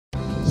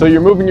So you're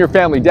moving your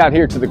family down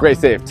here to the great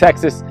state of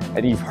Texas,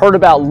 and you've heard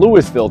about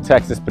Lewisville,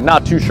 Texas, but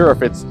not too sure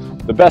if it's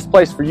the best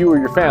place for you or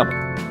your family.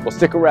 Well,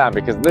 stick around,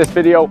 because in this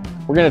video,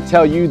 we're going to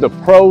tell you the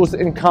pros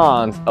and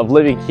cons of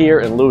living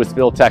here in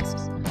Lewisville,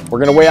 Texas. We're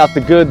going to weigh out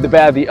the good, the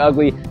bad, the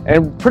ugly,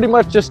 and pretty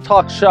much just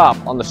talk shop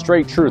on the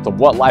straight truth of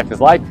what life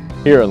is like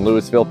here in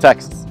Lewisville,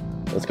 Texas.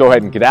 Let's go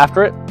ahead and get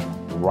after it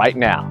right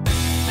now.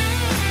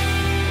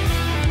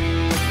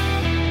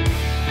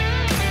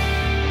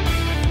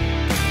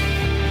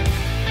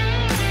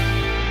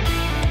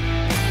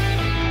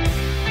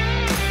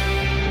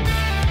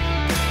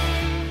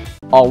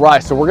 All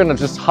right, so we're gonna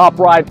just hop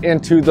right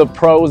into the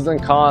pros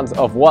and cons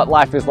of what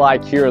life is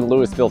like here in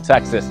Lewisville,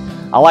 Texas.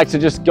 I like to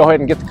just go ahead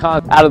and get the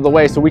cons out of the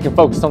way so we can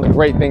focus on the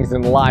great things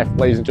in life,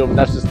 ladies and gentlemen.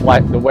 That's just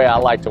like the way I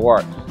like to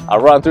work. I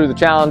run through the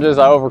challenges,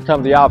 I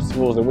overcome the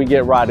obstacles, and we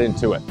get right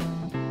into it.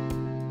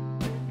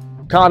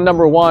 Con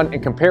number one,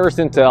 in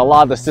comparison to a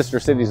lot of the sister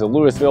cities of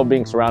Lewisville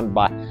being surrounded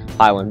by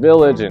Highland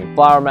Village and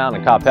Flower Mound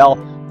and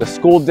Coppell, the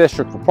school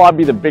district will probably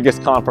be the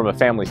biggest con from a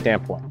family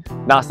standpoint.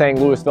 Not saying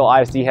Lewisville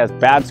ISD has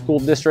bad school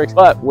districts,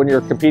 but when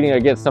you're competing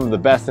against some of the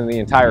best in the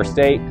entire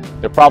state,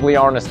 they probably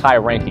aren't as high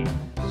ranking.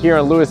 Here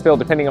in Lewisville,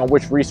 depending on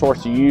which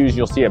resource you use,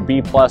 you'll see a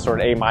B+ or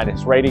an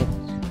A- rating.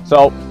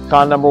 So,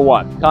 con number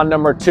one. Con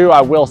number two,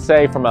 I will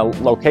say from a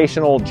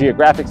locational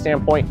geographic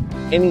standpoint,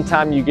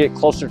 anytime you get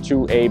closer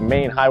to a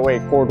main highway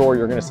corridor,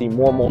 you're gonna see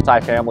more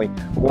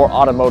multifamily, more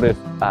automotive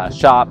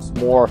shops,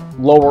 more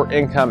lower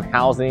income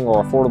housing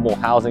or affordable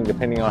housing,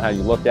 depending on how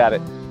you look at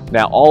it.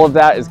 Now, all of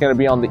that is going to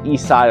be on the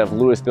east side of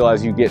Lewisville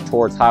as you get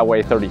towards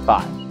Highway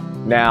 35.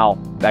 Now,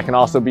 that can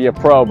also be a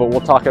pro, but we'll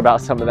talk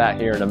about some of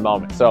that here in a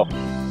moment. So,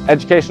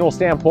 educational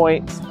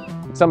standpoint,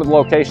 some of the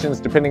locations,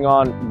 depending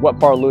on what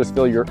part of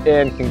Lewisville you're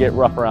in, can get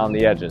rough around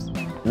the edges.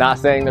 Not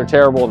saying they're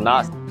terrible,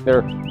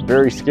 they're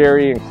very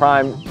scary and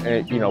crime,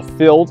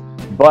 filled,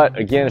 but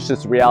again, it's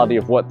just the reality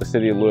of what the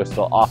city of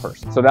Lewisville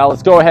offers. So now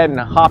let's go ahead and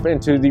hop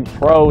into the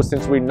pros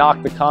since we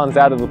knocked the cons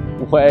out of the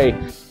way.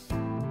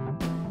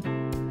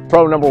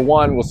 Pro number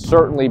one will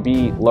certainly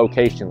be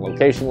location.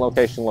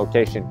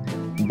 Location.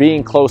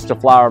 Being close to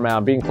Flower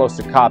Mound, being close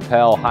to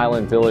Coppell,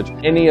 Highland Village,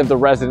 any of the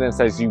residents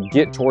as you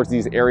get towards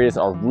these areas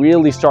are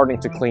really starting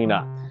to clean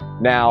up.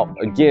 Now,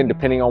 again,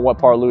 depending on what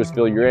part of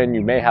Lewisville you're in,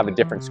 you may have a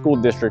different school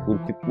district,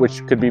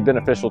 which could be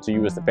beneficial to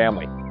you as a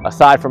family.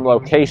 Aside from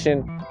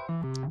location,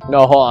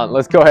 no, hold on,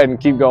 let's go ahead and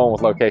keep going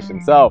with location.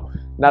 So,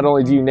 not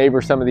only do you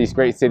neighbor some of these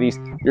great cities,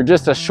 you're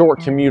just a short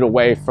commute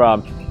away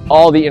from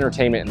all the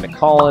entertainment in the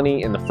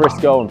Colony, in the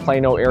Frisco and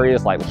Plano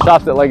areas like the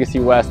shops at Legacy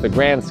West, the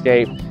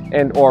Grandscape,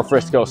 and or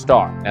Frisco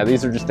Star. Now,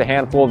 these are just a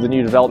handful of the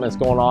new developments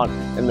going on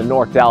in the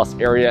North Dallas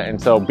area,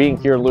 and so being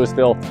here in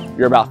Lewisville,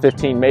 you're about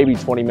 15, maybe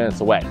 20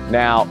 minutes away.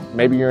 Now,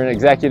 maybe you're an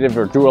executive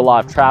or do a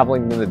lot of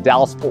traveling, then the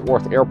Dallas-Fort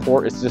Worth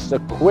Airport is just a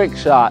quick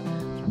shot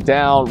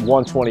down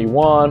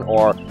 121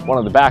 or one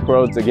of the back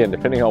roads. Again,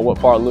 depending on what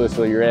part of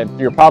Lewisville you're in,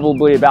 you're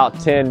probably about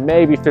 10,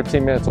 maybe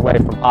 15 minutes away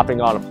from hopping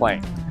on a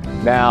plane.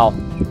 Now,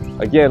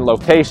 again,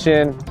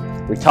 location,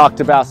 we talked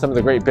about some of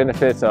the great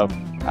benefits of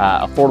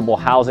affordable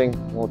housing.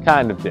 Well,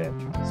 kind of did.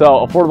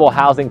 So affordable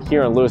housing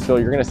here in Lewisville,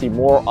 you're going to see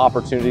more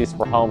opportunities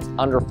for homes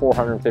under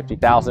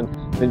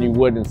 $450,000 than you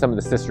would in some of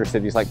the sister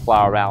cities like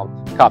Flower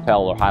Mound,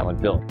 Coppell, or Highland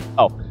Village.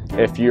 Oh,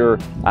 if you're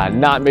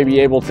not maybe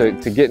able to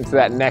get into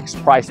that next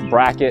price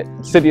bracket,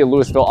 the city of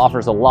Lewisville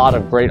offers a lot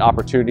of great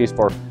opportunities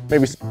for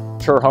maybe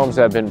mature homes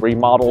that have been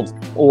remodeled,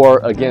 or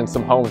again,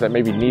 some homes that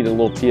maybe need a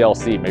little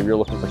TLC. Maybe you're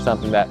looking for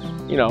something that,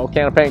 a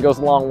can of paint goes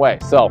a long way.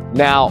 So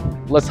now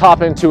let's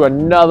hop into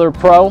another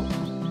pro.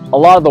 A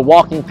lot of the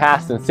walking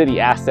paths and city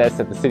assets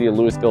that the city of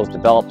Lewisville has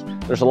developed,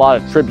 there's a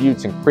lot of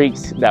tributes and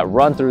creeks that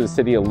run through the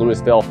city of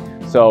Lewisville.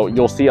 So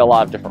you'll see a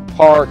lot of different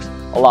parks,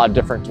 a lot of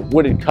different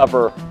wooded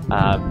cover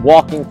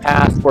walking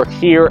paths. We're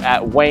here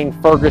at Wayne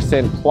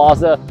Ferguson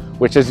Plaza,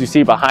 which, as you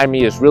see behind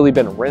me, has really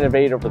been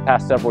renovated over the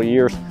past several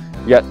years.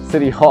 You got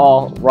City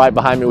Hall right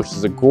behind me, which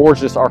is a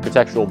gorgeous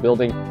architectural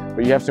building,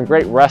 but you have some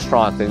great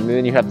restaurants, and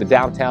then you have the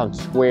downtown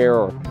square,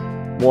 or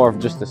more of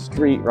just a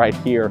street right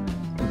here,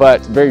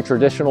 but very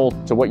traditional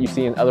to what you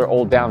see in other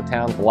old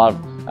downtowns. A lot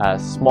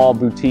of small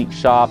boutique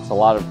shops, a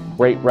lot of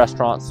great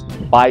restaurants,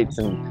 bites,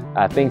 and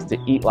things to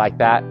eat like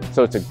that.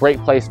 So it's a great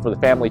place for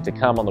the family to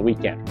come on the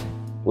weekend.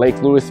 Lake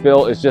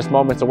Lewisville is just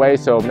moments away,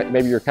 so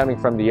maybe you're coming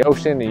from the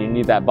ocean and you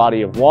need that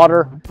body of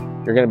water.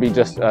 You're going to be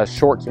just a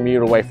short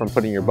commute away from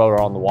putting your boat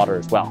on the water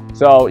as well.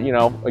 So,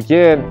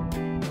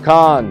 again,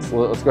 cons,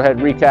 let's go ahead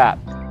and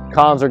recap.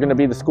 Cons are going to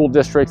be the school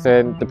districts,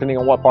 and depending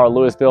on what part of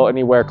Lewisville,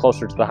 anywhere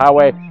closer to the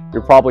highway,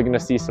 you're probably going to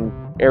see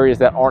some areas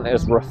that aren't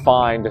as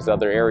refined as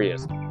other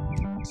areas.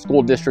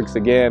 School districts,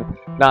 again,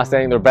 not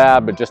saying they're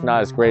bad, but just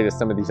not as great as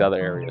some of these other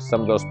areas. Some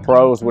of those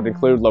pros would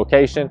include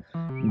location,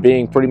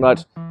 being pretty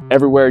much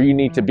everywhere you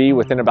need to be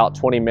within about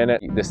 20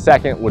 minutes. The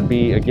second would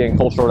be, again,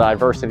 cultural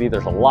diversity.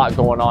 There's a lot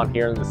going on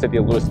here in the city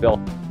of Lewisville.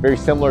 Very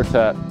similar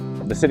to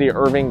the city of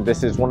Irving.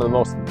 This is one of the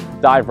most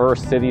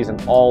diverse cities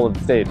in all of the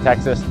state of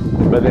Texas.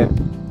 But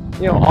then,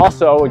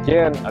 also,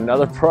 again,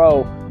 another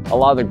pro, a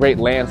lot of the great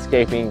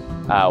landscaping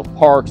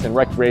parks and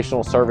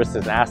recreational services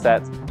and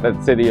assets that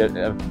the city of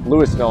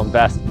Lewisville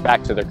invests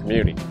back to their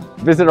community.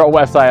 Visit our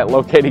website at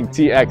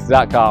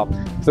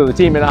locatingtx.com so the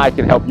team and I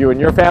can help you and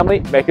your family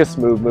make a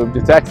smooth move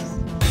to Texas.